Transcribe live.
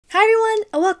Hi everyone,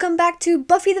 and welcome back to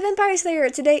Buffy the Vampire Slayer.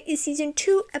 Today is season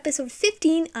 2, episode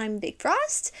 15. I'm Big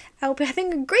Frost. I hope you're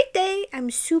having a great day.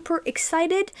 I'm super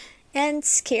excited and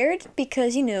scared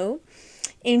because,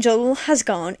 Angel has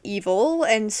gone evil,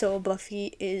 and so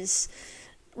Buffy is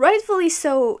rightfully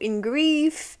so in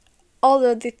grief. All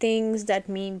of the things that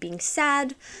mean being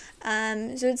sad.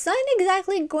 So it's not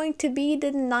exactly going to be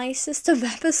the nicest of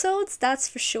episodes, that's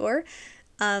for sure.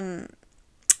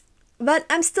 But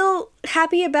I'm still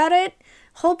happy about it.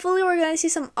 Hopefully we're going to see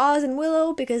some Oz and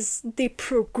Willow because they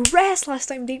progressed last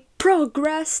time. They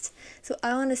progressed. So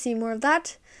I want to see more of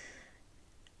that.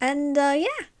 And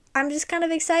yeah, I'm just kind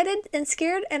of excited and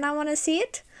scared and I want to see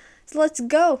it. So let's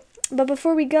go. But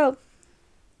before we go,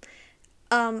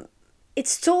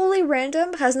 it's totally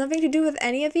random. Has nothing to do with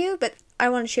any of you, but I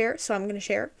want to share, so I'm going to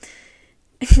share.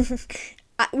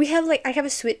 I have a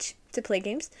Switch to play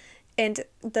games, and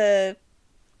the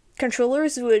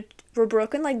controllers were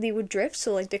broken, like they would drift,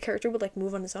 so like the character would like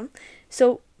move on its own.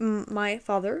 So my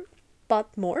father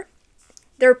bought more.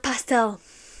 They're pastel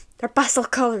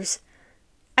colors.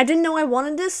 I didn't know I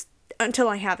wanted this until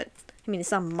I have it. I mean,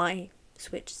 it's not my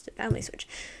Switch, it's the family Switch,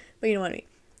 but you know what I mean.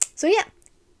 So yeah,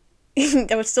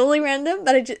 that was totally random,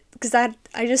 but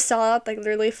I just saw it like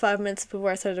literally 5 minutes before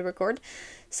I started to record.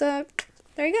 So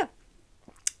there you go.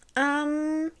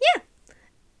 Yeah.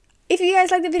 If you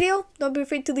guys like the video, don't be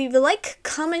afraid to leave a like,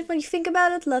 comment what you think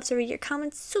about it. Love to read your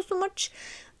comments so much.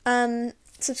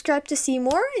 Subscribe to see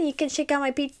more, and you can check out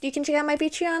my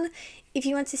Patreon if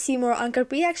you want to see more uncut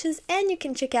reactions, and you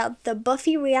can check out the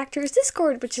Buffy Reactors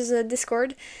Discord, which is a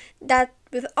Discord that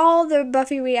with all the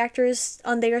Buffy reactors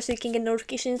on there, so you can get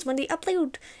notifications when they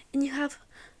upload, and you have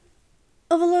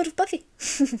a load of Buffy.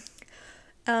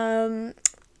 So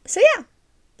yeah,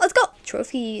 let's go.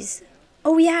 Trophies.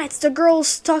 Oh yeah, it's the girl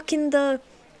stuck in the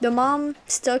mom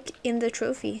stuck in the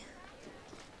trophy.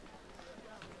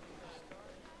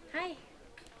 Hi.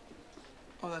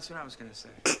 Oh, that's what I was gonna say.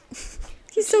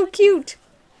 He's so cute.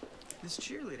 This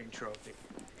cheerleading trophy.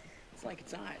 It's like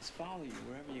its eyes follow you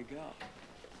wherever you go.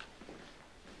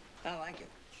 I like it.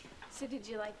 So did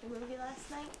you like the movie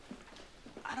last night?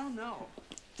 I don't know.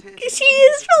 She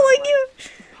is following you.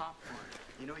 Popcorn.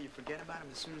 You know, you forget about them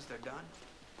as soon as they're done.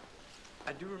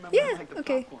 I do remember Yeah, like the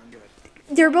okay. popcorn good.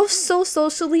 They're both so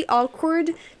socially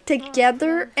awkward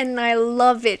together, and I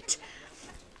love it.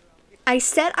 I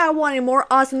said I wanted more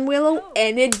Oz and Willow,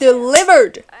 and it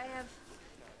delivered. I have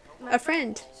A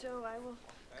friend. So I will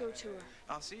go to her.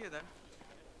 I'll see you then.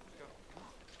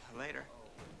 Later.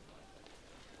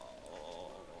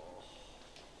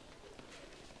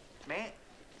 Man.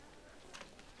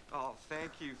 Oh,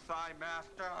 thank you, Thigh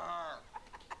Master.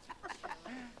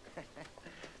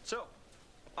 So,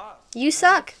 You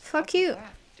suck. Fuck you.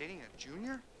 Dating a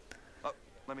junior? Oh,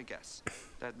 let me guess.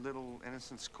 That little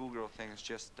innocent schoolgirl thing is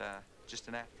just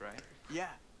an act, right? Yeah.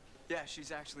 Yeah,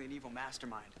 she's actually an evil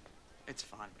mastermind. It's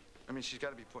fun. I mean, she's got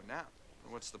to be putting out.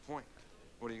 What's the point?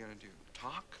 What are you gonna do?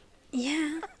 Talk?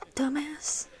 Yeah,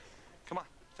 dumbass. Come on,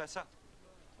 fess up.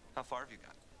 How far have you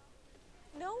got?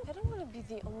 No, I don't want to be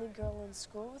the only girl in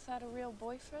school without a real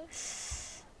boyfriend.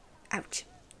 Ouch.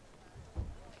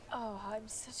 Oh, I'm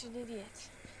such an idiot.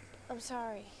 I'm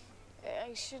sorry.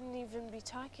 I shouldn't even be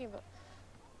talking about...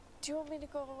 Do you want me to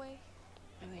go away?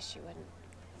 I wish you wouldn't.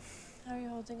 How are you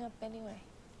holding up anyway?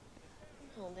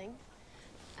 Holding.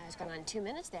 I was going on 2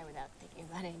 minutes there without thinking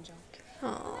about Angel.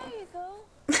 Aww. There you go.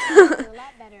 It'd be a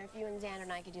lot better if you and Xander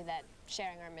and I could do that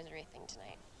sharing our misery thing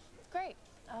tonight. Great.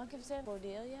 I'll give Xander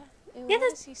Cordelia. Yeah,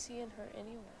 What is he seeing her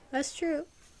anyway? That's true.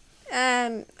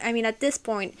 I mean, at this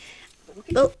point,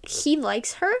 well, he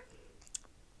likes her.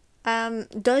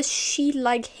 Does she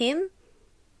like him?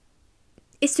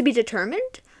 Is to be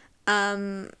determined.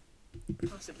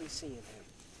 Possibly seeing him.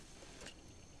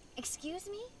 Excuse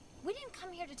me? We didn't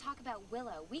come here to talk about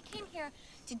Willow. We came here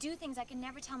to do things I can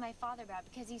never tell my father about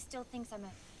because he still thinks I'm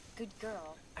a good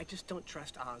girl. I just don't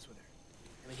trust Oz with her.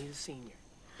 I mean, he's a senior.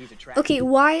 He's attractive. Okay,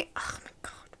 why? Oh my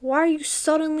god. Why are you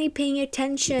suddenly paying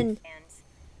attention?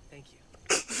 Thank you.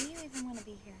 Do you even want to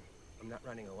be here? I'm not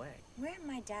running away. We're in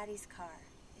my daddy's car.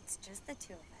 It's just the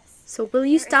two of us. So will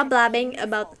you There stop is a blabbing beautiful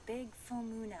about... big full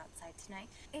moon outside tonight.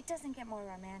 It doesn't get more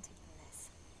romantic than this.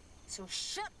 So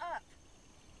shut up.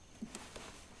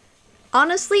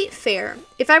 Honestly, fair.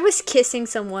 If I was kissing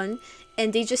someone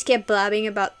and they just kept blabbing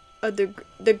about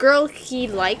the girl he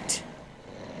liked...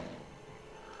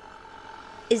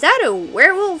 Is that a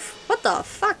werewolf? What the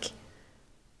fuck?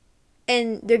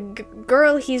 And the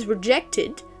girl he's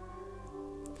rejected...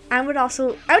 I would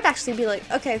actually be like,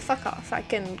 okay, fuck off.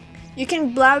 You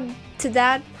can blab to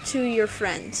that to your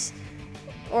friends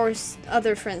or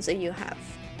other friends that you have.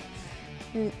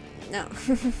 No.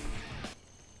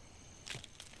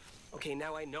 Okay,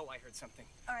 now I know I heard something.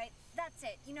 All right, that's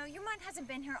it. You know, your mom hasn't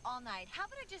been here all night. How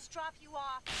about I just drop you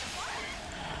off?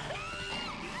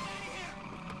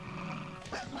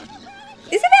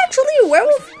 Is it actually a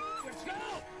werewolf?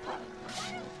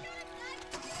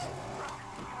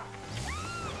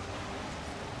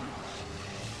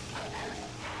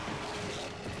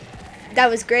 That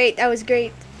was great. That was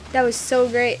great. That was so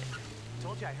great.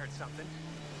 Told you I heard something.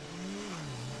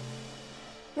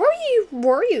 Where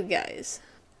were you guys?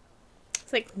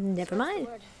 It's like, never mind.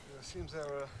 It seems there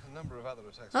are a number of other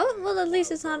attacks. Oh, well, at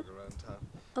least it's not around town.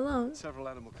 alone. Several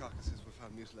animal carcasses were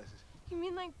found mutilated. You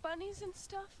mean like bunnies and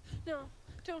stuff? No,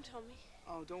 don't tell me.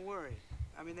 Oh, don't worry.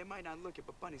 I mean, they might not look it,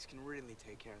 but bunnies can really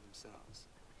take care of themselves.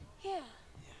 Yeah.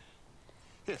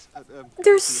 Yes.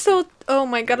 They're so... Oh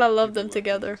my god, I love them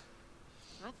together.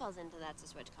 I falls into that's a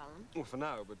switch column. Well, for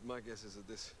now, but my guess is that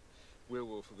this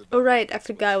werewolf will be Oh back. right, I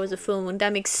forgot it was a full moon.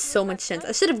 That makes so much sense.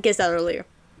 I should have guessed that earlier.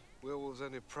 Werewolves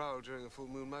only prowl during a full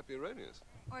moon might be erroneous.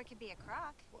 Or it could be a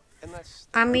croc. And that's...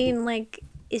 I mean, like,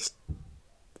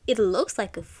 it looks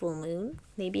like a full moon.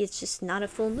 Maybe it's just not a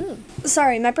full moon.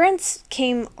 Sorry, my parents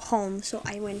came home, so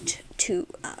I went to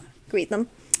greet them.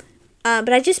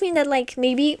 But I just mean that, like,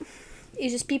 maybe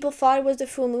it's just people thought it was the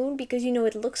full moon because, you know,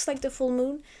 it looks like the full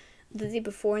moon the day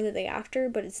before and the day after,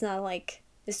 but it's not like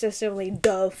it's necessarily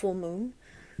the full moon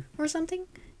or something.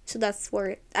 So that's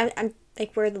where I'm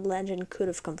like where the legend could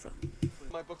have come from.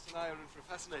 My books and I are in for a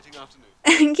fascinating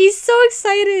afternoon. He's so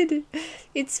excited.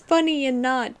 It's funny and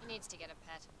not. He needs to get a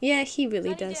pet. Yeah, he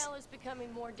really does. Sunnydale is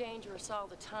becoming more dangerous all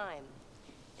the time.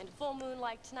 And a full moon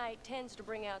like tonight tends to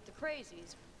bring out the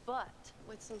crazies. But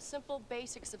with some simple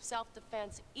basics of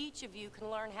self-defense, each of you can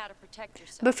learn how to protect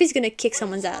yourself. Buffy's gonna kick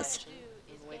someone's ass.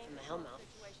 Away from the hellmouth.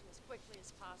 As quickly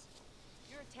as possible.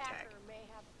 Your attacker may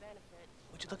have a benefit.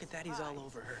 Would you look at that? He's all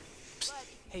over her. Psst.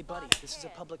 Hey, buddy, this is a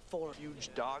public forum.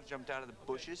 Huge dog jumped out of the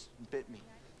bushes and bit me.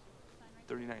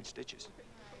 39 stitches.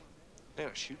 They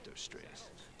gotta shoot those strays.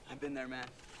 I've been there, man.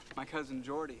 My cousin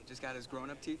Jordy just got his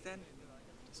grown-up teeth in.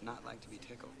 It's not like to be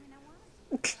tickled.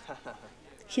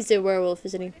 He's a werewolf,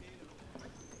 isn't he?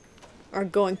 Or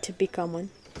going to become one.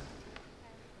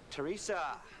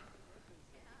 Teresa,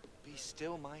 be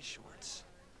still, my shorts.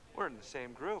 We're in the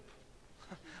same group.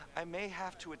 I may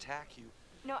have to attack you.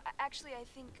 No, actually, I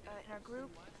think in our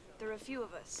group, there are a few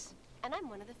of us. And I'm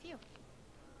one of the few.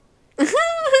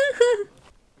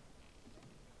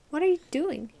 What are you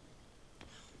doing?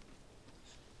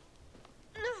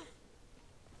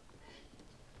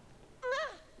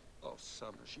 Oh,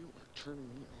 Summers, you are turning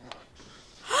me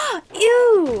on.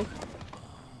 Ew!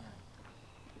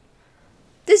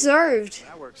 Deserved.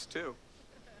 That works too.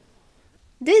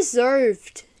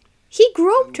 Deserved. He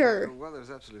groped her. Well, there's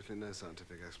absolutely no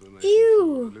scientific explanation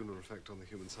Ew. for the lunar effect on the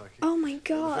human psyche. Oh my The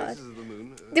god. phases of the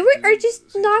moon, They are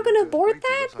just seem not to gonna have board great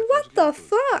that? deal of What the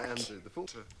psychological fuck? influence. And the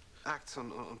fault acts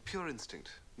on pure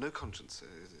instinct, no conscience,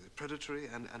 predatory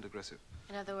and aggressive.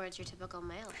 In other words, your typical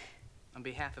male. On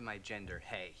behalf of my gender,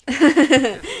 hey.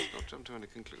 Yes, let's not jump to any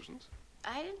conclusions.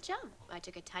 I didn't jump. I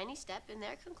took a tiny step, and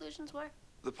their conclusions were.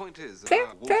 The point is that Fair,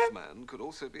 a fair. wolf man could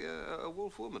also be a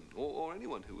wolf woman, or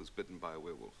anyone who was bitten by a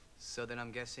werewolf. So then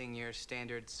I'm guessing your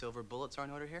standard silver bullets are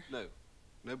in order here? No,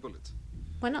 no bullets.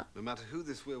 Why not? No matter who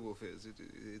this werewolf is,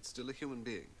 it's still a human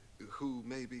being who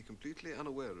may be completely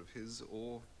unaware of his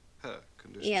or her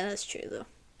condition. Yeah, that's true though.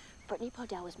 Brittany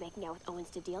Podell was making out with Owens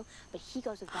to deal, but he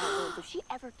goes with Owens. If she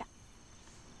ever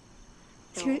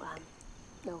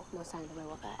no sign of the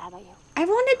werewolf. How about you? I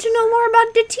wanted to know more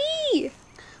about the tea.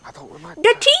 I thought we might.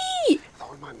 The tea. I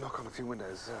thought we might knock on a few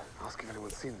windows, ask if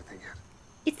anyone's seen anything yet.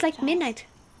 It's like midnight.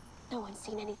 No one's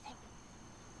seen anything.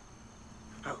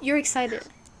 Oh, You're excited.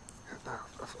 yes. No,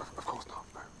 of course not.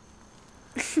 No.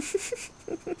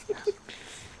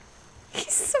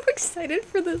 He's so excited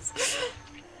for this.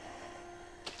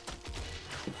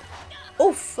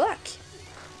 Oh fuck.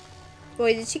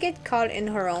 Wait, did she get caught in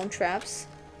her own traps?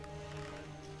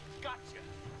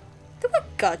 What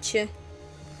gotcha?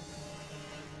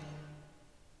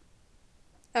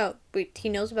 Oh, wait, he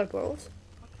knows about werewolves?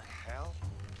 What the hell?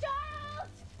 Giles!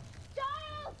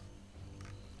 Giles!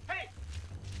 Hey!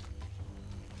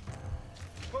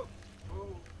 Whoa.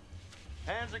 Whoa.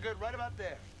 Hands are good right about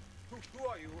there. Who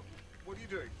are you? What are you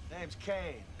doing? Name's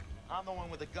Kane. I'm the one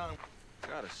with the gun.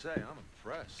 Gotta say, I'm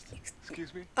impressed.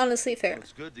 Excuse me? Honestly, fair.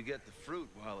 It's good to get the fruit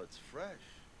while it's fresh.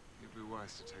 You'd be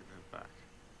wise to take that back.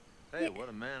 Hey, what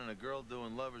a man and a girl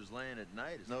doing lovers laying at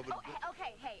night is nobody.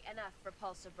 Okay, hey, enough,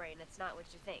 repulsive brain. It's not what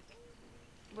you think.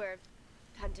 We're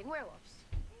hunting werewolves.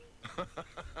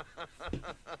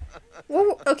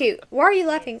 Whoa, okay, why are you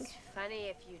laughing? It's funny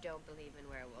if you don't believe in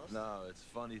werewolves. No, it's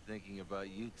funny thinking about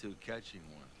you two catching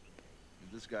one.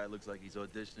 This guy looks like he's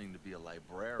auditioning to be a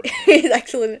librarian. He's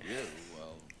actually. You,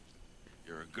 well,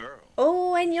 you're a girl.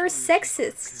 Oh, and you're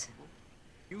sexist.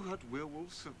 You hunt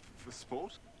werewolves for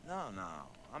sport? No,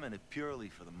 I'm in it purely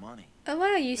for the money. Oh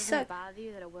wow, you Doesn't suck. it bother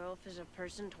you that a werewolf is a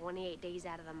person 28 days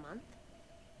out of the month?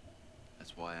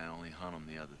 That's why I only hunt them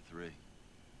the other 3.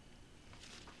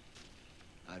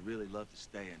 I'd really love to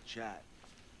stay and chat,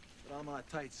 but I'm on a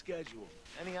tight schedule.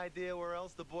 Any idea where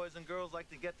else the boys and girls like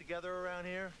to get together around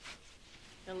here?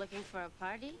 You're looking for a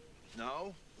party?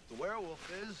 No, but the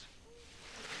werewolf is.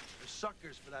 They're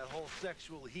suckers for that whole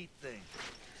sexual heat thing.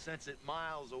 Sense it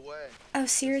miles away. Oh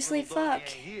seriously, This little doggy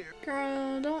fuck. ain't here.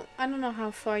 Girl, I don't know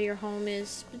how far your home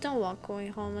is, but don't walk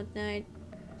going home at night.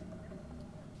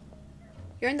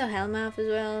 You're in the Hellmouth as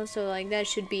well, so like that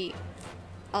should be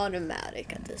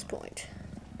automatic at this point.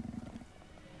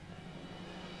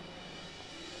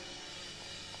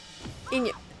 In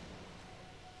your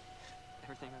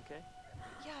Everything okay?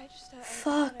 Yeah, I just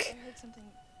Fuck. I heard something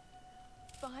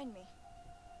behind me.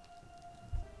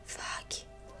 Fuck.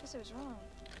 I guess I was wrong.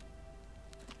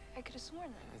 I could have sworn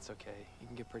that. It's okay. You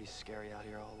can get pretty scary out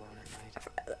here all alone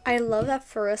at night. I love that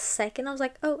for a second. I was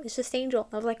like, oh, it's just Angel.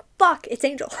 I was like, fuck, it's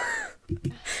Angel.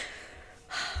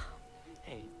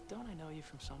 Hey, don't I know you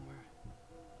from somewhere?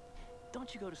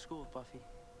 Don't you go to school with Buffy?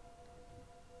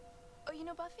 Oh, you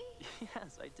know Buffy?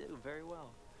 Yes, I do. Very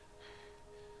well.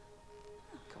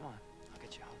 Come on. I'll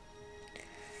get you home.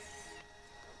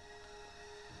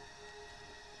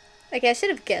 Okay, I should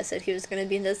have guessed that he was going to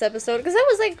be in this episode, because I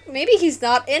was like, maybe he's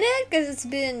not in it, because it's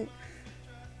been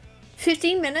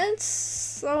 15 minutes.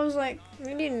 So I was like,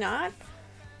 maybe not.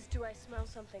 Do I smell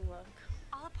something, look?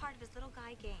 All a part of his little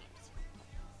guy games.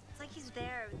 It's like he's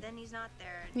there, then he's not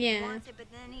there. Yeah. He wants it, but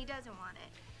then he doesn't want it.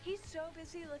 He's so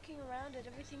busy looking around at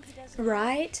everything he doesn't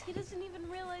Right? have. He doesn't even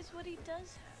realize what he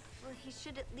does have. Well, he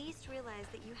should at least realize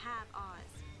that you have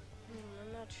Oz.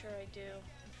 I'm not sure I do.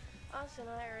 Oz and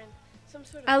I are in some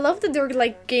sort of... I love that they're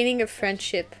like gaining a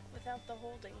friendship. Without the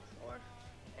holding, or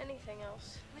anything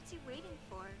else. What's he waiting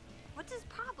for? What's his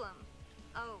problem?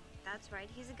 Oh, that's right,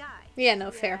 he's a guy. Yeah, no,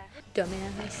 fair.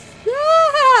 Dumbass.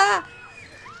 Ah!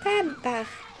 Bamba.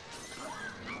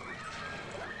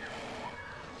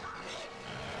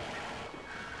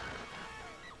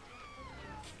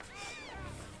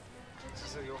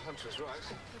 So your hunch was right.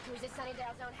 Who's at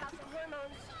Sunnydale's own house of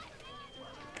hormones?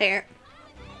 Fair.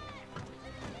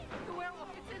 The werewolf,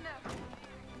 it's in there.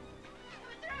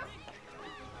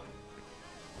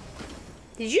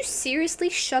 Did you seriously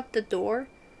shut the door?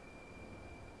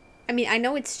 I mean, I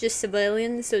know it's just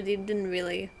civilians, so they didn't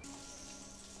really...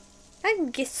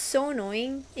 That gets so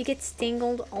annoying. It gets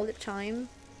tingled all the time.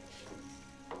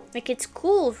 Like, it's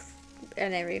cool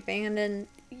and everything, and then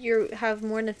you have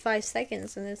more than 5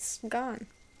 seconds and it's gone.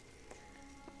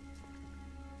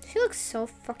 She looks so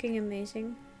fucking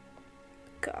amazing.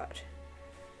 God.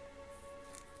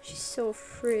 She's so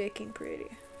freaking pretty.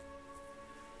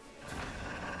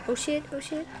 Oh shit, oh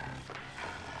shit.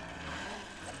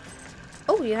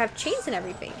 Oh, you have chains and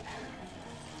everything.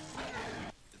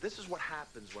 This is what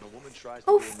happens when a woman tries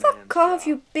Oh, to do a fuck man's off, job.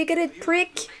 you bigoted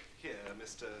prick. Here,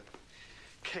 Mr.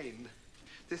 Kane.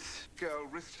 This girl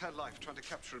risked her life trying to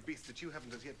capture a beast that you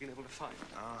haven't as yet been able to find.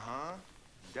 Uh-huh.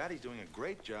 Daddy's doing a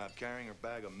great job carrying her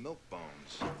bag of milk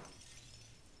bones.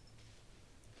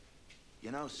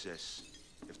 You know, sis,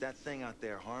 if that thing out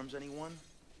there harms anyone,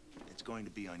 it's going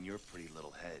to be on your pretty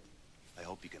little head. I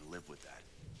hope you can live with that.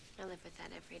 I live with that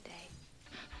every day.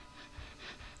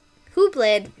 Who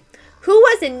bled? Who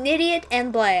was an idiot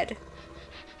and bled?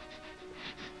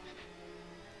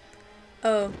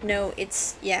 Oh, no,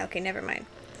 it's... Yeah, okay, never mind.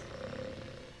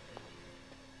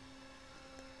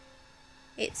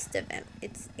 It's the vamp.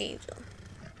 It's Angel.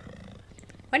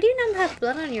 Why do you not have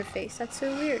blood on your face? That's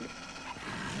so weird.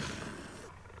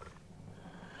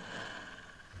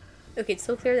 Okay, it's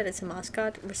so clear that it's a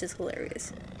mascot, which is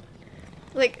hilarious.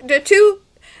 Like, the two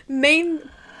main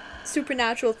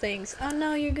supernatural things. Oh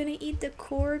no, you're gonna eat the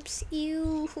corpse.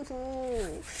 Ew. That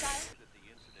the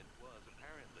incident was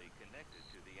apparently connected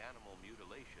to the animal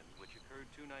mutilation which occurred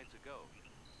 2 nights ago.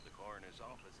 The coroner's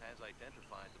office has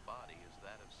identified the body as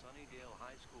that of Sunnydale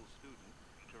High School student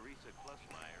Teresa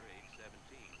Klusmeyer, age 17.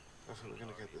 I think we're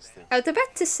gonna get this thing. I was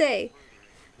about to say,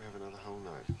 We have another whole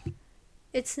night.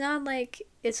 it's not like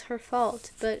it's her fault,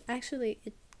 but actually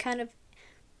it kind of,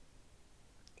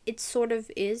 it sort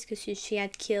of is, because if she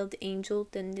had killed Angel,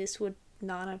 then this would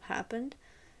not have happened.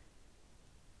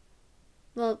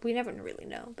 Well, we never really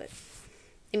know, but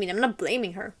I mean, I'm not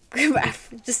blaming her.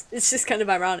 It's just kind of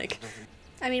ironic.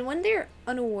 I mean, when they're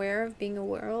unaware of being a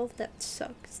werewolf, that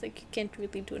sucks. Like, you can't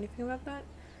really do anything about that.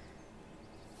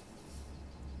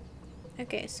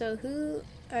 Okay, so who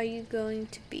are you going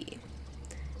to be?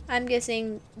 I'm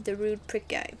guessing the rude prick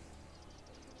guy.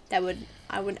 I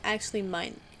would actually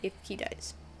mind if he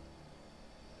dies.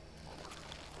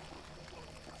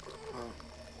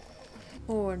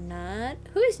 Or not.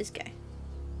 Who is this guy?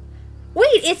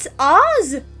 Wait, it's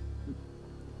Oz!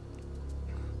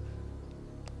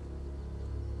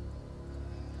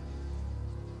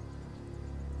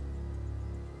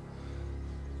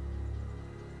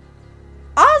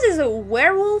 Oz is a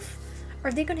werewolf?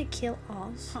 Are they gonna kill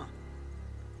Oz? Huh.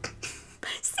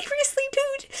 Seriously,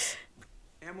 dude?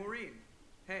 Hey, Maureen.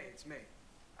 Hey, it's me.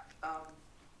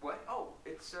 What? Oh,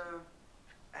 it's,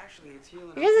 actually, it's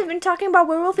healing. You guys have been talking about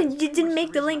werewolf and you didn't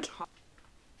make the link.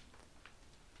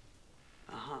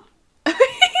 Uh-huh. He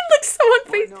looks so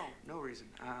unfazed. Well, no reason.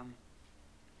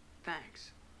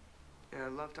 Thanks.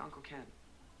 Love to Uncle Ken.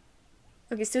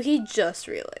 Okay, so he just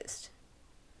realized.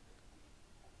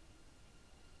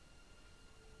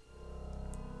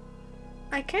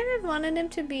 I kind of wanted him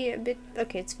to be a bit...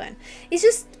 Okay, it's fine. It's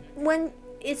just when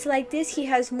it's like this, he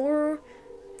has more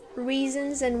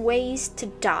reasons and ways to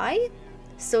die.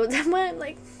 So that's why I'm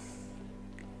like,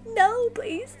 no,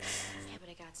 please. Yeah, but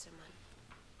I got someone.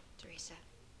 Teresa.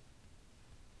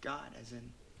 God, as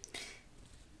in...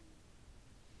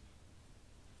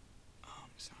 Oh, I'm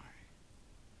sorry.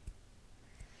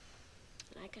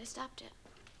 And I could have stopped it.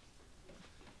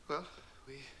 Well,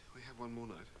 we have one more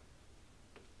night.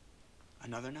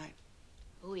 Another night?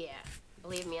 Oh, yeah.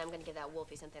 Believe me, I'm gonna give that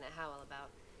Wolfie something to howl about.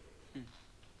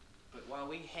 But while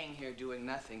we hang here doing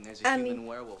nothing, there's a human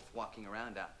werewolf walking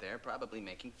around out there, probably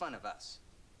making fun of us.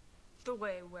 The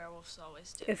way werewolves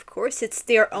always do. Of course, it's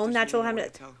their own natural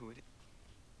habitat. Tell who it is.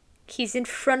 He's in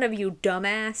front of you,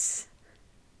 dumbass.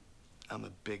 I'm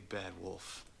a big bad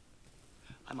wolf.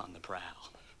 I'm on the prowl.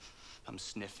 I'm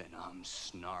sniffing, I'm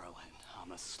snarling,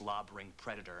 I'm a slobbering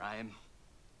predator.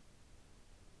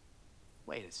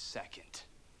 Wait a second.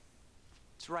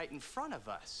 It's right in front of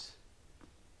us.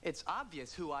 It's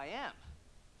obvious who I am.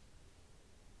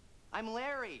 I'm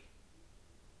Larry.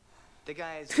 The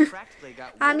guy's practically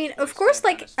got I mean, of course,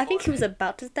 like, I think he was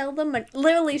about to tell them, but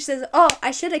literally says, oh,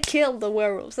 I should have killed the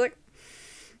werewolves. Like,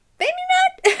 maybe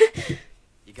not.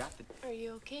 You got the... Are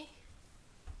you okay?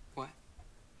 What?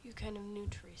 You kind of knew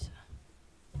Teresa.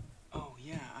 Oh,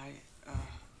 yeah,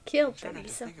 Killed Teresa. I'm trying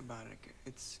not to think about it.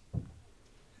 It's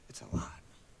a lot.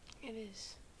 It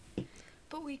is.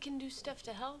 But we can do stuff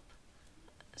to help.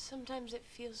 Sometimes it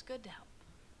feels good to help.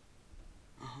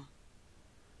 Uh-huh.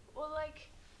 Well, like,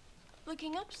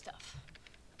 looking up stuff.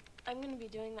 I'm gonna be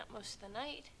doing that most of the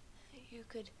night. You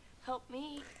could help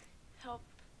me, help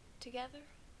together.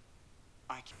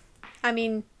 I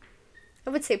mean, I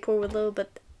would say poor Willow,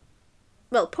 but...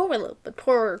 Well, poor Willow, but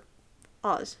poor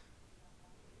Oz.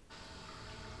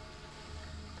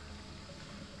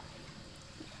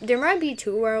 There might be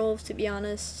two werewolves, to be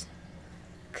honest.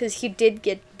 Because he did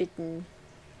get bitten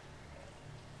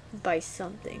by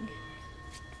something.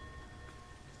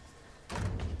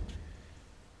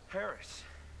 Harris.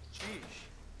 Jeez.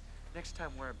 Next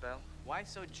time wear a bell. Why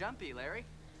so jumpy, Larry?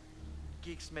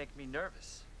 Geeks make me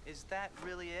nervous. Is that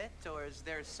really it, or is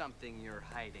there something you're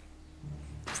hiding?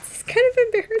 This is kind of I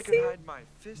embarrassing. can hide my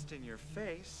fist in your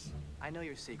face. I know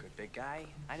your secret, big guy.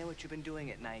 I know what you've been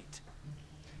doing at night.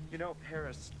 You know,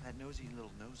 Harris, that nosy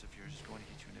little nose of yours is going to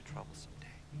get you into trouble someday.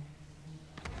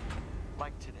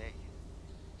 Like today.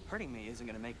 Hurting me isn't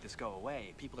gonna make this go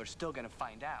away. People are still gonna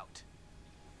find out.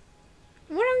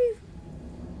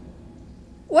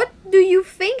 What do you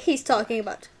think he's talking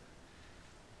about?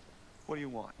 What do you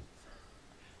want?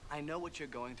 I know what you're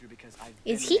going through because I've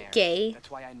Is been he there. gay? That's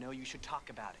why I know you should talk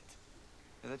about it.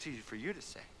 Now, that's easy for you to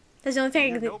say. That's the only thing I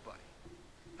You're can think. nobody.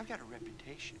 I've got a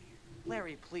reputation here.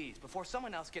 Larry, please, before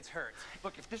someone else gets hurt.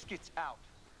 Look, if this gets out,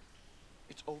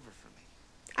 it's over for me.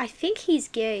 I think he's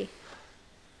gay.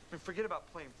 I mean, forget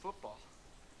about playing football.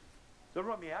 They'll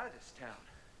run me out of this town.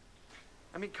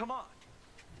 I mean, come on.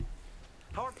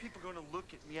 How are people going to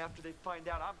look at me after they find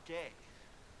out I'm gay?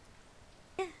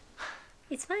 Yeah,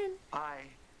 it's fine. I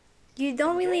You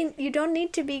don't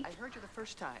need to be. heard you the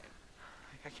first time.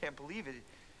 I can't believe it.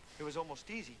 It was almost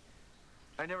easy.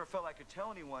 I never felt I could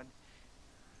tell anyone.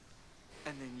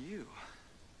 And then you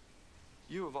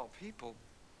of all people,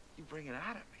 you bring it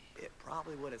out of me. It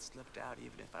probably would have slipped out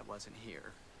even if I wasn't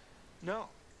here. No,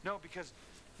 because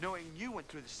knowing you went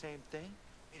through the same thing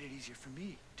made it easier for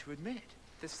me to admit.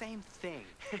 The same thing.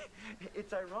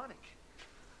 It's ironic.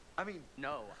 I mean,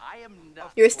 No, I am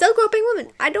not. You're still groping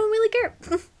women. I don't really care.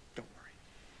 don't worry.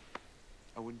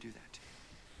 I wouldn't do that to you.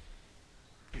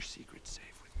 Your secret's safe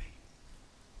with me.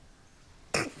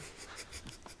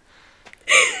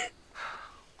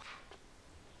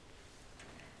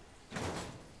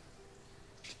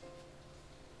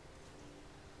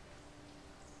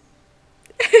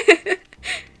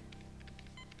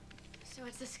 So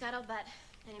what's the scuttlebutt?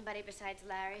 Anybody besides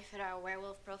Larry fit our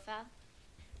werewolf profile?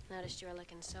 Noticed you were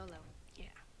looking solo. Yeah.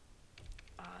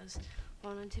 Oz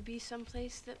wanted to be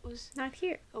someplace that was Not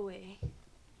here. away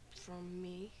from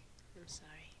me. I'm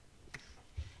sorry.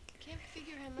 Can't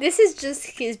figure him This out. is just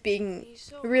his being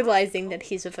realizing that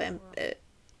he's a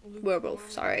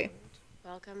werewolf. Sorry.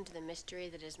 Welcome to the mystery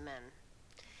that is men.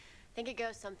 I think it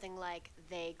goes something like,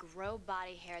 they grow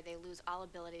body hair, they lose all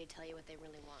ability to tell you what they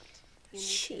really want.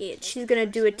 Shit, she's gonna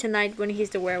do it tonight when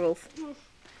he's the werewolf.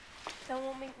 That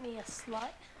won't make me a slut.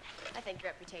 I think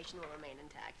your reputation will remain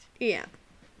intact. Yeah.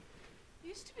 It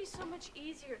used to be so much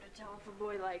easier to tell if a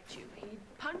boy liked you. He'd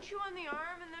punch you on the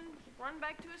arm and then run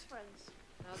back to his friends.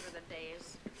 Those were the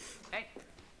days. Hey.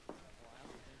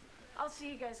 I'll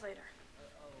see you guys later.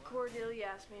 Cordelia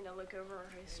asked me to look over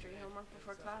her history homework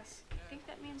before class. I think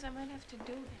that means I might have to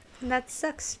do it. That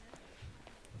sucks.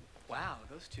 Wow,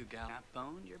 those two gals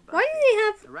boned your butt. Why do they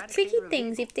have Eradicator tricky of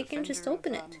things evil, if they can just defender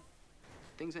open of, it?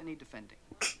 Things that need defending.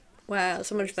 Wow,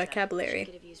 so much She vocabulary.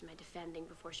 could have used my defending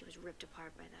before she was ripped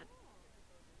apart by that.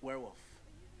 Werewolf.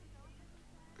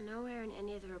 Nowhere in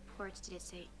any of the reports did it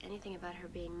say anything about her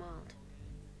being mauled.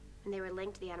 And they were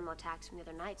linked to the animal attacks from the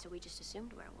other night, so we just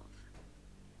assumed werewolf.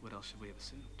 What else should we have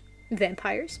assumed?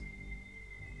 Vampires.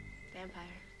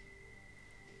 Vampire.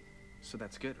 So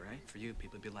that's good, right? For you,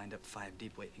 people would be lined up 5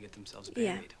 deep waiting to get themselves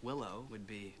Yeah. buried. Willow would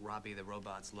be Robbie the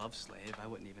robot's love slave. I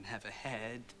wouldn't even have a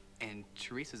head. And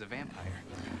Teresa's a vampire.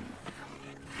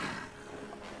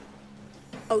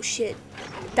 Oh shit.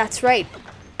 That's right.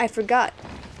 I forgot.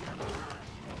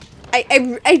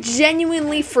 I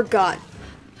genuinely forgot.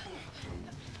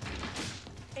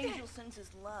 Angel senses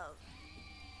love.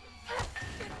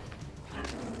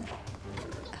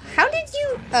 How did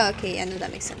you... Oh, okay, yeah, no,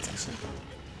 that makes sense, actually.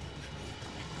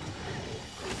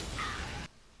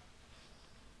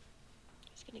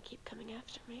 He's gonna keep coming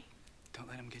after me. Don't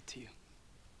let him get to you.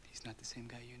 He's not the same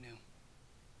guy you knew.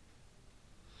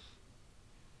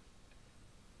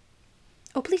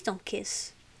 Oh, please don't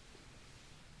kiss.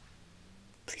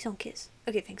 Please don't kiss.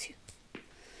 Okay, thanks you.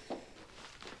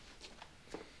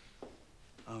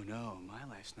 Oh no, my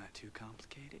life's not too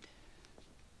complicated.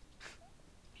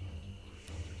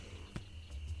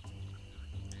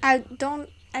 I would...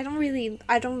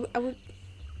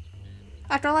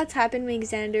 After all that's happened with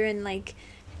Xander and, like,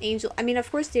 Angel... I mean,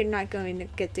 of course they're not going to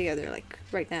get together, like,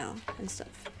 right now and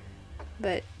stuff.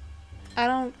 But I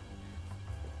don't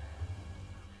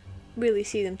really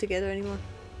see them together anymore.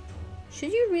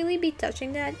 Should you really be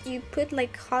touching that? You put,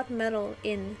 like, hot metal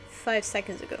in 5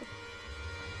 seconds ago.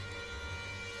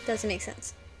 Doesn't make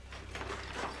sense.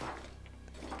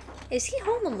 Is he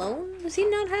home alone? Does he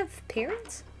not have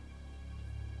parents?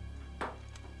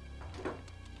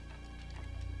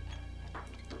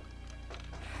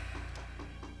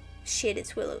 Shit,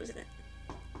 it's Willow, isn't it?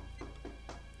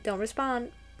 Don't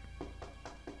respond.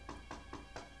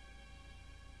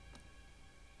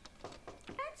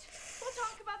 We'll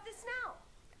talk about this now.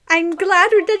 I'm glad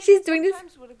that she's doing this.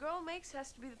 Sometimes what a girl makes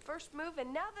has to be the first move,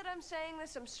 and now that I'm saying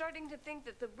this, I'm starting to think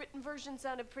that the written version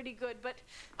sounded pretty good, but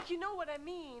you know what I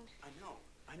mean.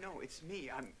 I know, it's me.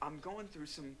 I'm going through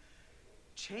some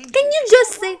changes. Can you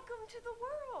just say... Welcome to the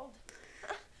world.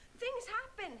 Things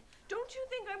happen. Don't you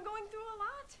think I'm going through a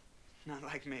lot? Not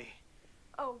like me.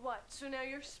 Oh, what? So now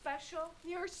you're special?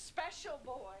 You're special,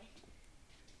 boy.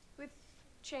 With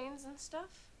chains and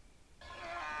stuff?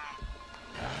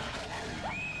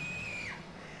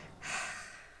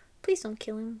 Please don't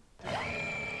kill him.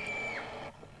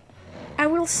 I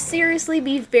will seriously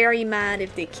be very mad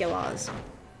if they kill Oz.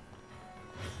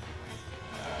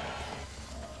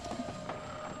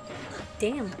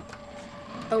 Damn.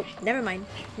 Oh, never mind.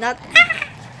 Not... Ah!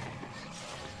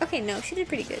 Okay, no, she did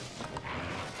pretty good.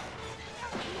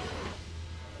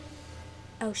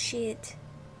 Oh, shit.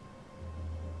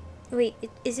 Wait,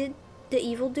 is it the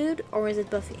evil dude or is it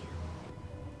Buffy?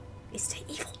 It's the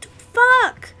evil dude.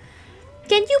 Fuck!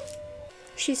 Can you...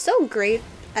 She's so great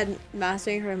at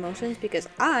mastering her emotions because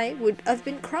I would have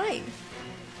been crying.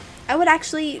 I would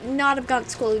actually not have gone to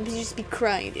school and just be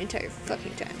crying the entire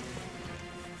fucking time.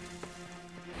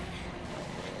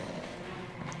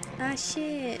 Ah,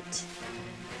 shit.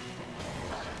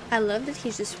 I love that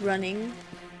he's just running.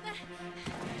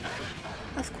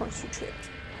 Of course you tripped.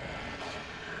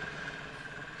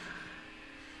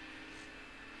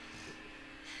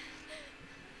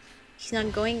 He's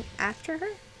not going after her?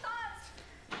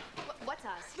 What's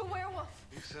Oz? The werewolf.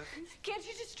 You certain? Can't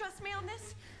you just trust me on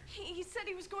this? He said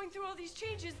he was going through all these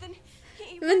changes, then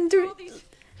he Went went through through all these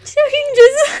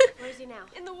changes. Where is he now?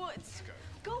 in the woods.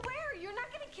 Go where? You're not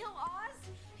gonna kill Oz?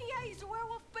 Yeah, he's a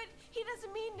werewolf, but he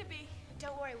doesn't mean to be.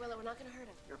 Don't worry, Willow. We're not gonna hurt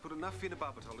him. I put enough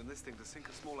phenobarbital in this thing to sink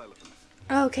a small elephant.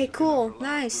 Okay, cool.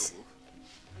 Nice.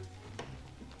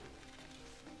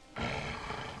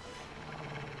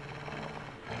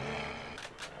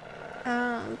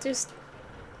 Just...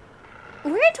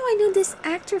 Where do I know this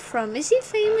actor from? Is he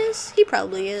famous? He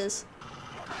probably is.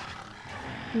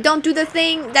 Don't do the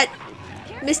thing that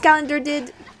Miss Calendar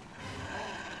did.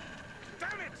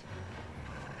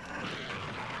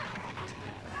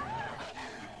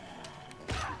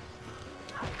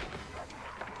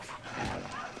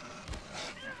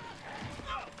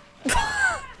 Why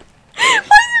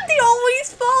do they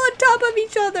always fall on top of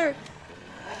each other?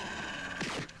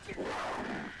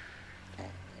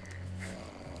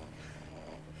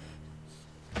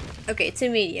 Okay, it's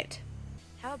immediate.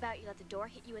 How about you let the door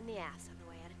hit you in the ass on the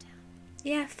way out of town?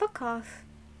 Yeah, fuck off.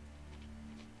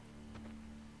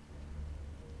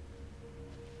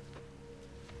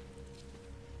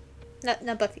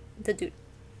 Not Buffy, the dude.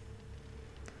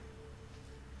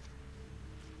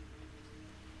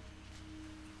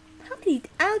 How many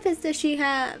outfits does she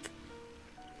have?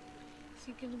 Is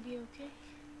he gonna be okay?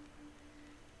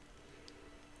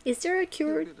 Is there a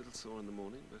cure? He'll be a little sore in the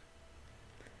morning, but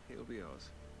he'll be ours.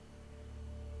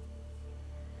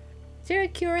 Is there a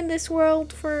cure in this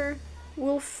world for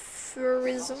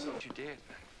wolferism? What you did.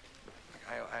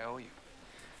 I owe you.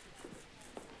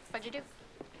 What'd you do?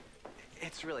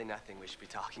 It's really nothing we should be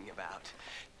talking about.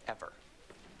 Ever.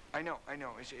 I know.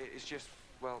 It's just,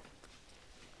 well,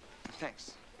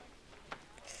 thanks.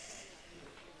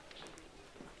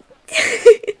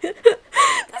 This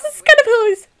is kind of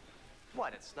hilarious.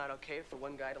 What, it's not okay for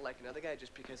one guy to like another guy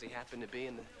just because he happened to be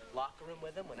in the locker room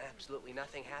with him when absolutely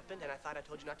nothing happened and I thought I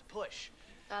told you not to push?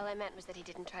 All I meant was that he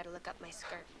didn't try to look up my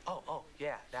skirt. Oh,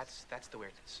 yeah, that's the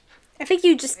weirdness. I think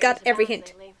you just got every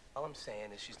hint. All I'm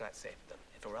saying is she's not safe with them.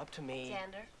 If it were up to me...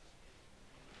 Xander,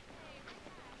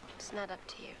 it's not up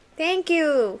to you. Thank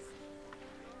you.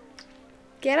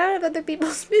 Get out of other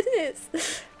people's business.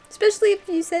 Especially if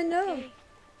you said no.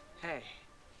 Hey.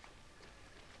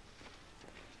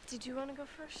 Did you want to go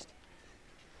first?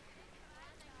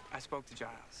 I spoke to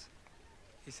Giles.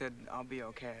 He said I'll be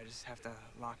okay. I just have to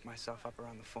lock myself up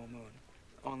around the full moon.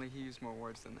 Only he used more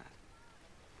words than that.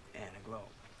 And a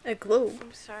globe. A globe?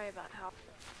 I'm sorry about how...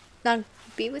 Not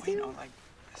be with Well, you? you know, like,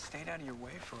 I stayed out of your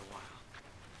way for a while.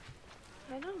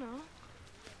 I don't know.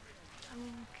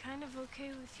 I'm kind of okay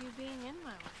with you being in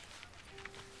my way.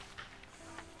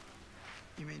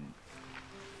 You mean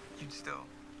you'd still...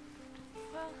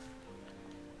 Well,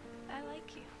 I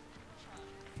like you.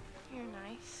 You're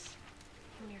nice.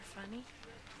 And you're funny.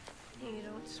 And you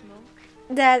don't smoke.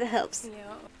 That helps.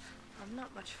 Yeah, I'm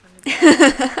not much fun to be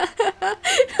around.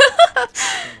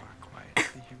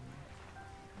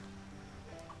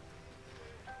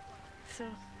 So,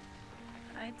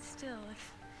 I'd still,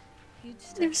 if you'd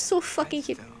still... They're so fucking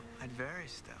cute. I'd very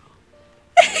still.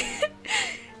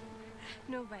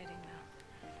 No biting,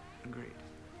 though. Agreed.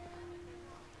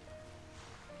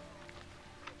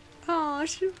 Oh,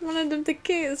 she wanted them to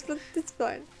kiss, but it's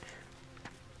fine.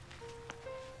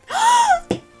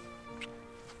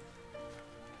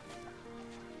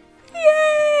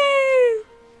 Yay!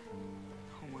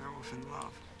 A werewolf in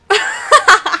love.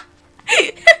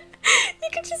 You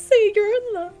could just say you're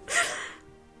in love.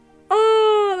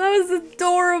 Oh, that was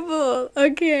adorable.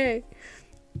 Okay.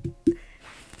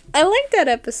 I liked that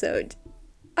episode.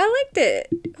 I liked it.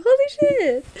 Holy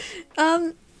shit.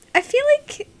 I feel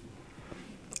like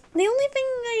the only thing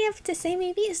I have to say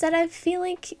maybe is that I feel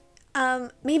like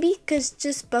maybe because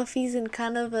just Buffy's in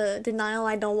kind of a denial,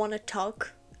 I don't want to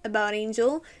talk about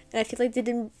Angel, and I feel like they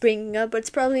didn't bring up, but it's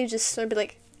probably just sort of be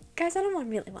like, guys, I don't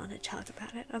really want to talk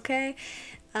about it, okay?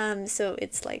 So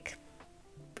it's like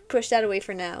push that away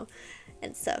for now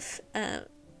and stuff.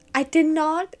 I did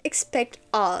not expect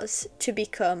Oz to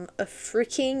become a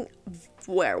freaking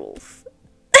werewolf.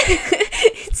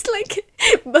 It's like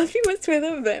Buffy was with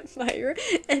a vampire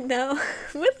and now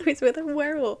Willow is with a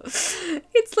werewolf.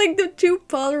 It's like the two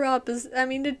polar opposites. I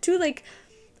mean, the two like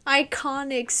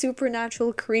iconic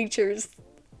supernatural creatures.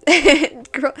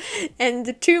 And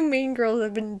the two main girls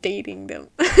have been dating them.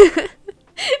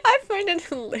 I find it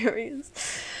hilarious.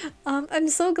 I'm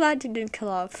so glad you didn't kill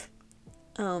off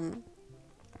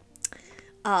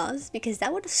Oz, because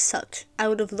that would have sucked. I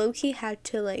would have low-key had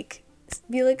to like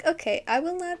be like, okay, I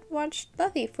will not watch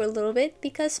Buffy for a little bit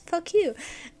because fuck you.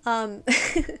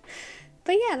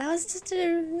 But yeah, that was just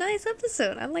a nice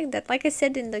episode. I like that. Like I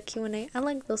said in the Q&A, I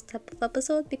like those type of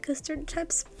episodes because they're the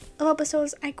types of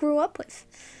episodes I grew up with.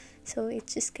 So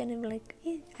it's just kind of like,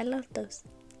 yeah, I love those.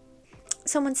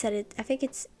 Someone said it. I think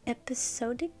it's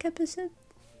episodic episode.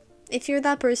 If you're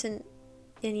that person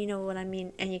and you know what I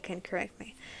mean and you can correct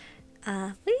me.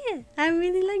 But yeah, I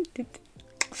really liked it.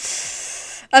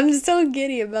 I'm so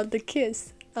giddy about the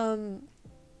kiss. But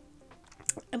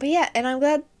yeah, and I'm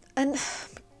glad. And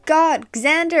God,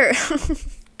 Xander,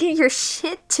 get your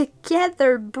shit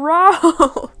together, bro.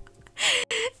 No,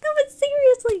 but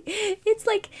seriously, it's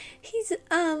like he's.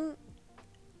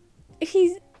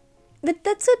 But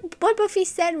that's what Buffy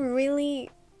said really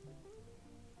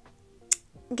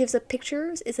gives up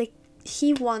pictures. Is like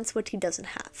he wants what he doesn't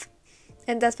have,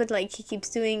 and that's what like he keeps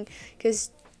doing.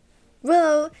 Because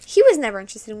Willow, he was never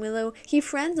interested in Willow. He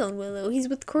friends on Willow. He's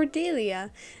with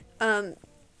Cordelia, and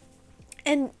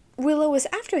Willow was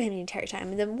after him the entire time.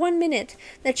 And then 1 minute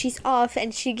that she's off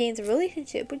and she gains a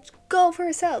relationship, which go for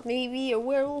herself. Maybe a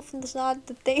werewolf is not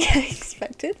the thing I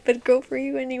expected, but go for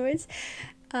you anyways.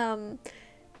 And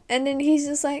then he's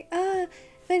just like,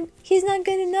 but he's not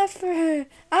good enough for her.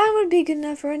 I would be good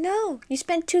enough for her. No, you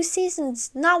spent 2 seasons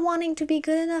not wanting to be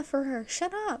good enough for her.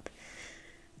 Shut up.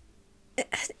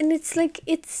 And it's like,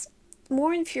 it's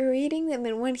more infuriating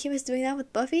than when he was doing that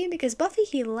with Buffy, because Buffy,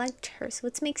 he liked her, so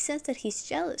it makes sense that he's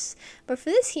jealous. But for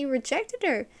this, he rejected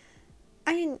her.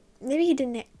 I mean, maybe he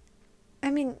didn't. I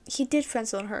mean, he did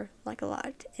friendzone her like a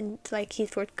lot, and like he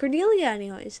thought Cordelia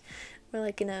anyways. We're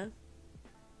like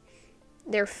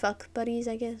they're fuck buddies,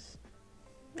 I guess.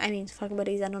 I mean, fuck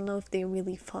buddies. I don't know if they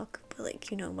really fuck, but like,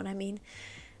 you know what I mean.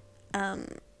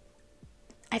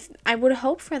 I would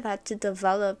hope for that to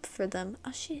develop for them.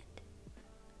 Oh shit.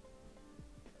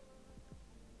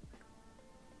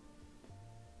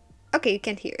 Okay, you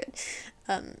can't hear it.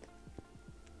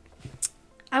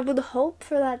 I would hope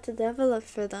for that to develop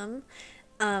for them.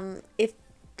 If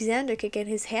Xander could get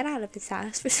his head out of his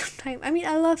ass for some time. I mean,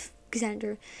 I love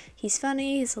Xander. He's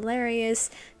funny, he's hilarious,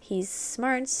 he's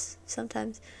smart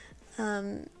sometimes.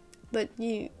 But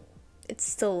it's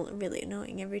still really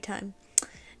annoying every time.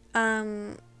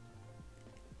 And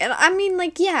I mean,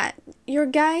 like, yeah, your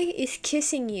guy is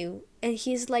kissing you and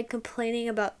he's like complaining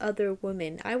about other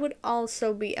women. I would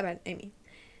also be about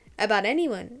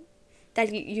anyone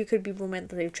that you could be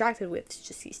romantically attracted with. It's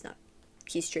just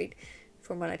he's straight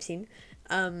from what I've seen.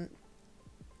 So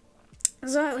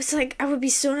I was like, I would be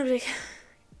so like,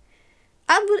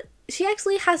 she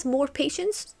actually has more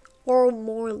patience or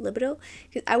more libido,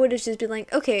 because I would have just been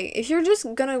like, okay, if you're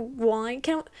just gonna whine,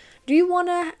 do you want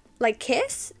to like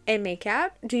kiss and make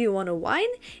out? Do you want to whine?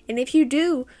 And if you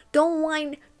do, don't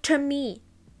whine to me.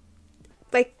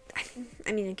 Like,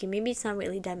 I mean, okay, maybe it's not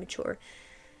really that mature,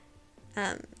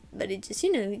 but it just,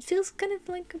 it feels kind of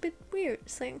like a bit weird.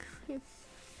 It's like,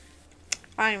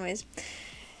 anyways,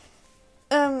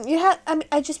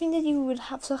 I just mean that you would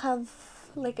have to have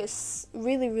like a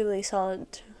really, really solid,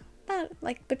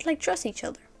 but trust each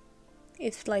other.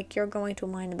 If like you're going to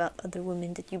whine about other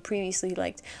women that you previously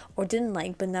liked or didn't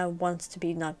like, but now wants to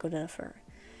be not good enough for her.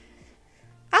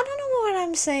 I don't know what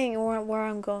I'm saying or where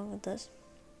I'm going with this.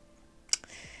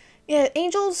 Yeah,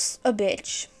 Angel's a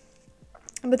bitch,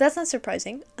 but that's not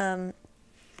surprising.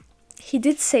 He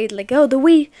did say like, oh, the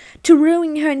way to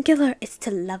ruin her and kill her is to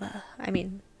love her. I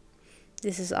mean,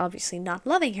 this is obviously not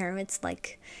loving her. It's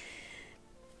like,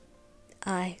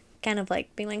 kind of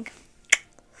like being like,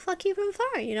 fuck you from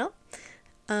far, you know?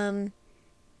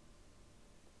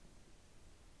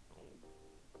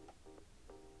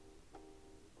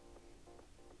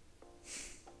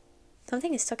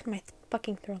 Something is stuck in my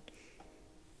fucking throat.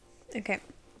 Okay.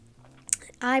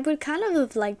 I would kind of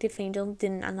have liked if Angel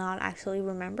did not actually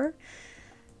remember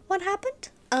what happened.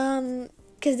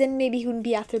 Because then maybe he wouldn't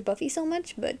be after Buffy so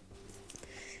much, but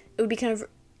it would be kind of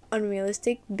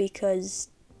unrealistic because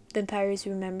vampires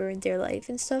remember their life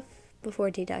and stuff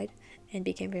before they died and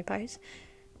became vampires,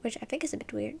 which I think is a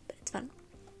bit weird, but it's fun.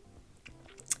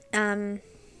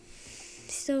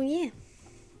 So yeah.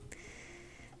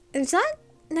 It's not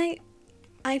like,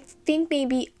 I think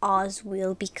maybe Oz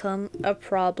will become a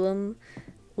problem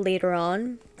later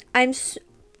on. I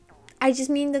just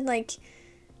mean that like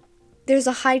there's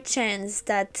a high chance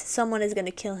that someone is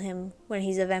gonna kill him when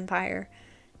he's a vampire,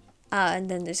 and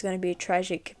then there's gonna be a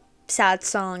tragic, sad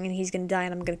song, and he's gonna die,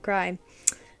 and I'm gonna cry.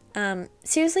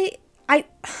 Seriously, I'm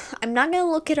not gonna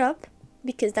look it up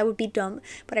because that would be dumb,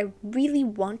 but I really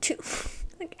want to,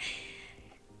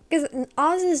 because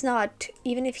Oz is not,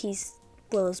 even if he's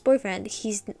Willow's boyfriend,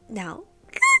 he's now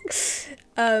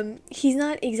he's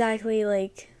not exactly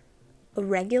like a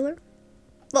regular.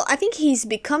 well, I think he's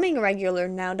becoming a regular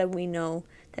now that we know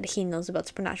that he knows about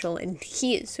supernatural and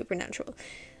he is supernatural.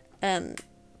 But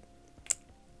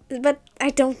I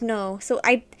don't know.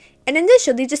 And in this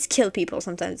show they just kill people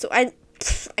sometimes. So I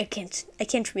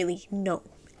can't really know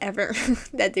ever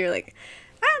that they're like,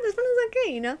 this one is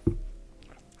okay, you know.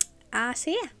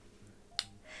 So yeah,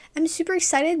 I'm super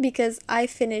excited because I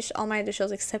finished all my other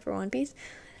shows except for One Piece.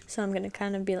 So I'm gonna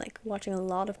kind of be like watching a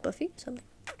lot of Buffy. So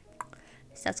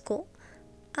that's cool.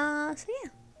 So yeah,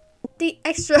 the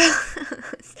extra.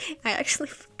 I actually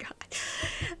forgot.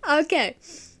 Okay.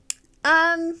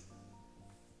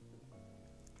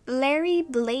 Larry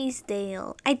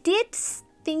Blaisdell. I did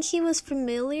think he was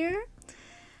familiar.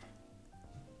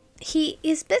 He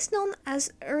is best known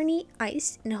as Ernie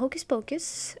Ice in Hocus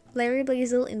Pocus, Larry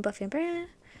Blaisdell in Buffy and Brandon,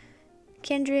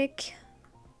 Kendrick.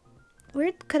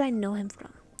 Where could I know him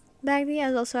from? Bagley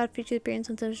has also had featured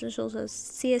appearance on television shows as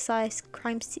CSI's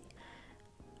Crime Scene.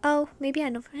 Oh, maybe I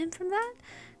know him from that.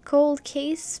 Cold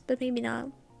Case, but maybe not.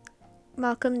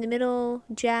 Malcolm in the Middle,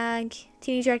 Jag,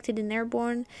 Teenager Acted in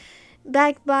Airborne.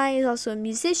 Backby is also a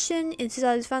musician. In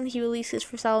 2005, he released his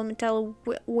first album entitled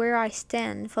Where I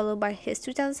Stand, followed by his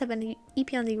 2007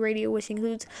 EP on the radio, which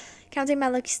includes Counting My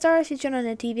Lucky Stars, featured on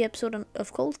a TV episode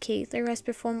of Cold Case. Larry has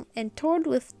performed and toured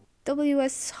with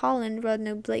W.S. Holland,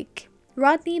 Rodney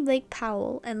Blake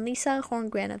Powell, and Lisa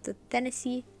Horngren of the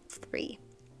Tennessee 3.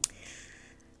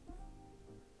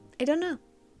 I don't know.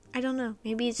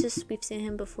 Maybe it's just we've seen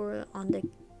him before on the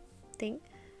thing.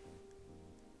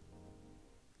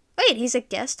 Wait, he's a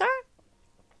guest star?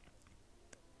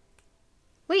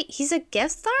 Wait, he's a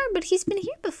guest star? But he's been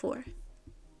here before.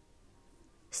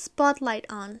 Spotlight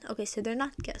on. Okay, so they're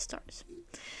not guest stars.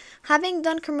 Having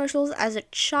done commercials as a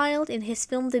child, in his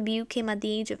film debut came at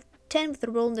the age of 10 with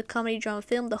a role in the comedy drama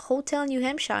film The Hotel New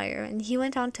Hampshire, and he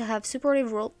went on to have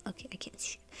supportive role. Okay,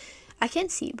 I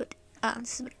can't see, but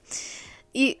this is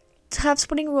better. To have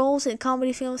supporting roles in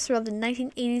comedy films throughout the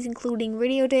 1980s, including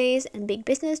Radio Days and Big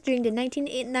Business. During the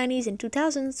 1990s and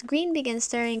 2000s, Green began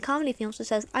starring in comedy films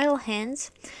such as Idle Hands,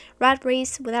 Rat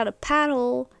Race, Without a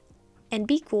Paddle, and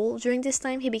Be Cool. During this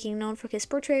time, he became known for his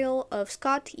portrayal of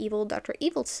Scott Evil, Dr.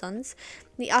 Evil's Sons,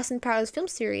 the Austin Powers film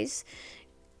series.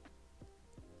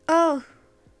 Oh,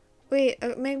 wait,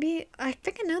 maybe, I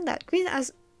think I know that. Green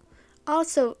has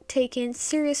also taken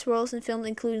serious roles in films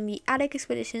including The Attic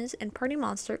Expeditions and Party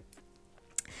Monster.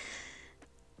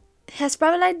 Has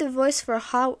provided the voice for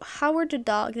Howard the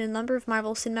Dog in a number of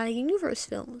Marvel Cinematic Universe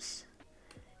films,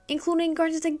 including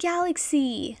Guardians of the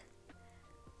Galaxy.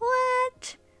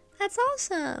 What? That's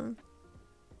awesome.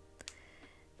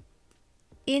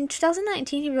 In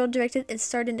 2019, he wrote, directed, and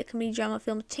starred in the comedy drama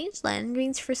film Changeland.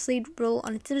 Green's first lead role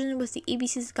on television was the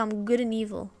ABC sitcom Good and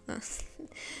Evil.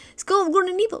 School of Good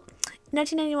and Evil. In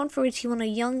 1991, for which he won a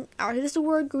Young Artist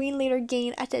Award, Green later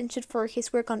gained attention for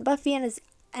his work on Buffy and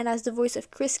as the voice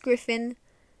of Chris Griffin.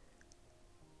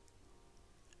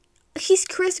 He's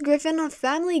Chris Griffin on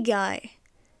Family Guy.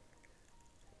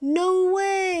 No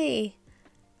way!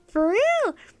 For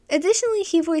real! Additionally,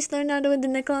 he voiced Leonardo in the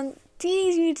Nickelodeon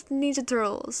Teenage Mutant Ninja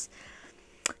Turtles.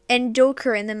 And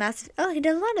Joker in the Massive... Oh, he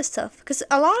did a lot of stuff. Because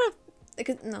a lot of...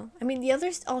 No, I mean, the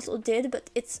others also did, but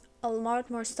it's a lot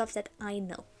more stuff that I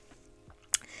know.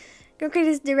 Green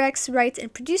creates, directs, writes,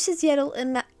 and produces Seattle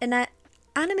an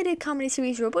animated comedy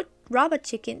series Robot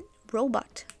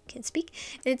Can't Speak,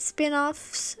 and its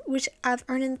spin-offs, which have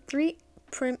earned 3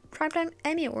 Primetime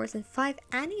Emmy Awards and 5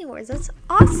 Annie Awards. That's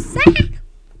awesome!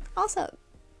 Also,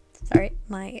 sorry,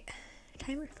 my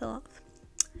timer fell off.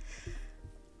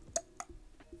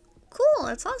 Cool,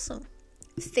 that's awesome.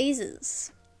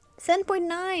 Phases.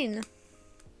 7.9.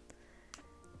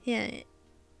 Yeah.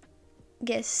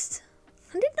 Guest.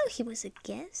 I didn't know he was a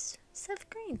guest. Seth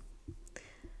Green.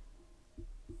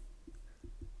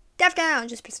 Deaf Down,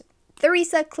 just person.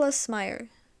 Theresa Klussmeyer,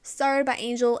 starred by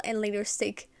Angel and later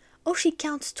Stick. Oh, she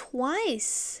counts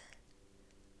twice.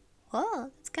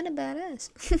 Wow, that's kind of badass.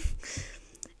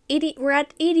 80. We're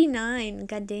at 89.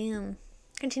 Goddamn.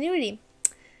 Continuity.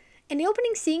 In the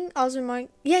opening scene, Ozark.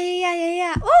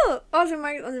 Yeah. Oh,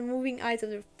 Ozark on the moving eyes of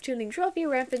the cheerleading trophy,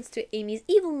 reference to Amy's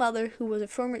evil mother, who was a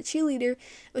former cheerleader,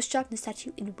 was trapped in a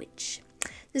statue in Witch.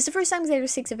 This is the first time Xavier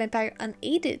seeks a vampire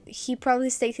unaided. He probably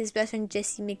staked his best friend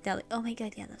Jesse McNally. Oh my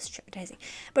god, yeah, that's traumatizing.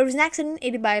 But it was an accident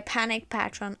aided by a panic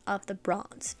patron of the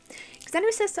Bronze.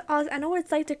 Xavier says to Oz, I know what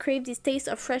it's like to crave these tastes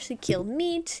of freshly killed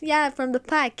meat. Yeah, from the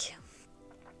pack.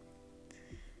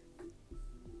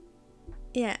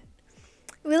 Yeah.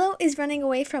 Willow is running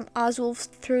away from Oswald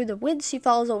through the woods. She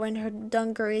falls over and her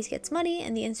dungarees gets muddy,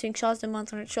 and the ensuing shots the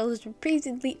monster on her shoulders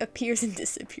repeatedly appears and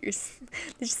disappears.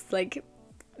 It's just like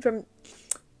from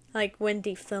like when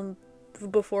they film,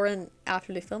 before and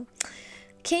after they film.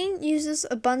 Kane uses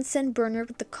a Bunsen burner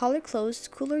with the collar closed,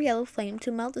 cooler yellow flame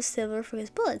to melt the silver for his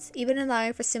bullets, even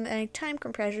allowing for cinematic time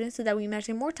compression so that we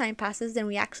imagine more time passes than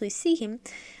we actually see him,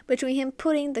 between him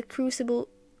putting the crucible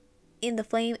in the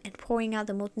flame and pouring out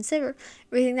the molten silver,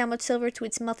 raising that much silver to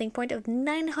its melting point of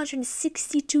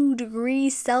 962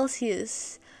 degrees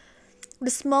Celsius. The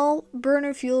small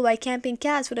burner fueled by camping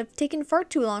gas would have taken far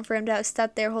too long for him to have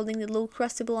sat there holding the little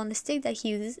crucible on the stick that he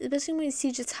uses, especially when you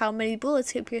see just how many bullets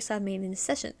he appears to have made in a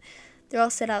session. They're all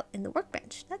set out in the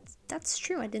workbench. That's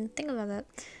true. I didn't think about that.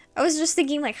 I was just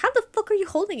thinking, like, how the fuck are you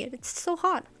holding it? It's so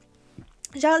hot.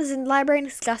 Giles is in the library and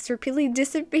his glass repeatedly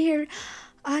disappeared.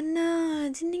 Oh no, I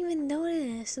didn't even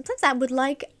notice. Sometimes I would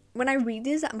like, when I read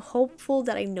this, I'm hopeful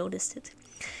that I noticed it.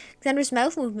 Xander's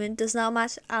mouth movement does not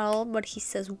match at all, but he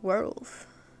says werewolf.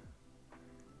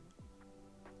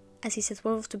 As he says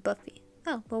werewolf to Buffy.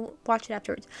 Oh, we'll watch it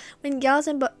afterwards. When Giles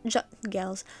and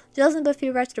Buffy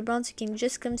arrive to the Bronze King,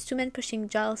 just comes two men pushing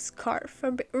Giles' car.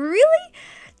 Really?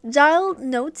 Giles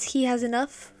notes he has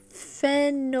enough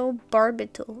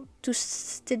phenobarbital to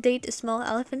sedate a small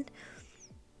elephant.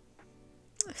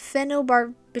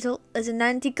 Phenobarbital is an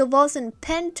anticonvulsant.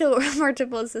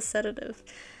 Pentobarbital is a sedative.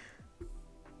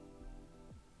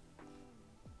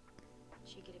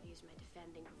 She could have used my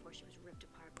defending before she was ripped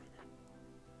apart by them.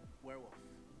 Werewolf.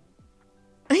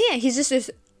 Oh yeah, he's just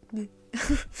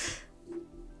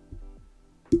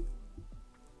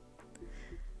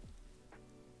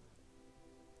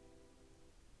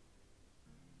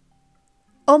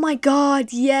Oh my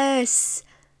god, yes.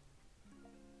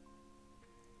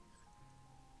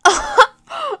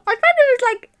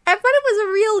 I thought it was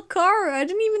a real car. I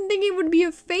didn't even think it would be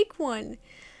a fake one.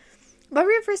 Buffy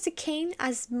refers to Kane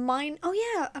as mine. Oh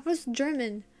yeah, I was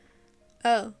German.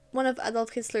 Oh, one of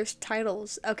Adolf Hitler's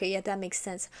titles. Okay, yeah, that makes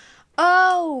sense.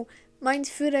 Oh, mein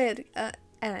Führer.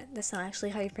 That's not actually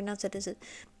how you pronounce it, is it?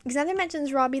 Xander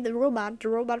mentions Robbie the robot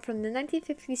from the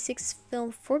 1956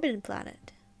 film Forbidden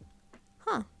Planet.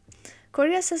 Huh.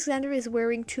 Cordelia says Xander is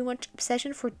wearing too much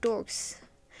obsession for dorks.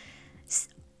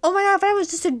 Oh my god, I thought it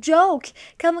was just a joke.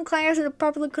 Calvin Klein has a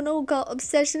popular canoe called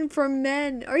Obsession for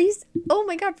Men. Are you... Oh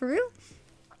my god, for real?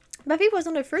 Buffy was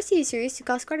on the first TV series to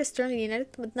cause quite a stern united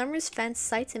with numerous fans,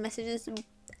 sites, and messages.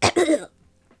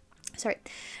 Sorry.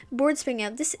 Board spring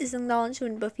out. This is acknowledged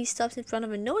when Buffy stops in front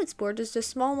of a notice board. There's a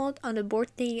small note on the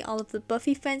board thanking all of the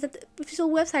Buffy fans at the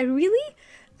official website. Really?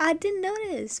 I didn't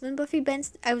notice. When Buffy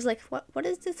bends, I was like, what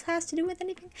does this has to do with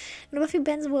anything? When Buffy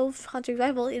bends Wolf Hunter's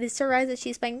rival, it is theorized that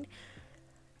she's playing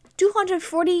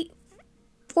 240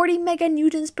 mega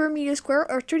newtons per meter square,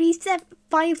 or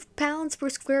 35 pounds per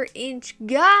square inch.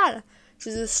 God,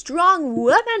 she's a strong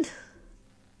woman.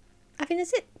 I think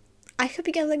that's it. I hope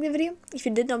you guys liked the video. If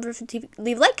you did, don't forget to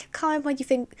leave a like, comment what you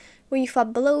think, what you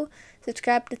thought below,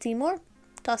 subscribe to see more.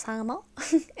 Tas allemaal,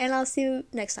 and I'll see you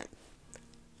next time.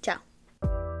 Ciao.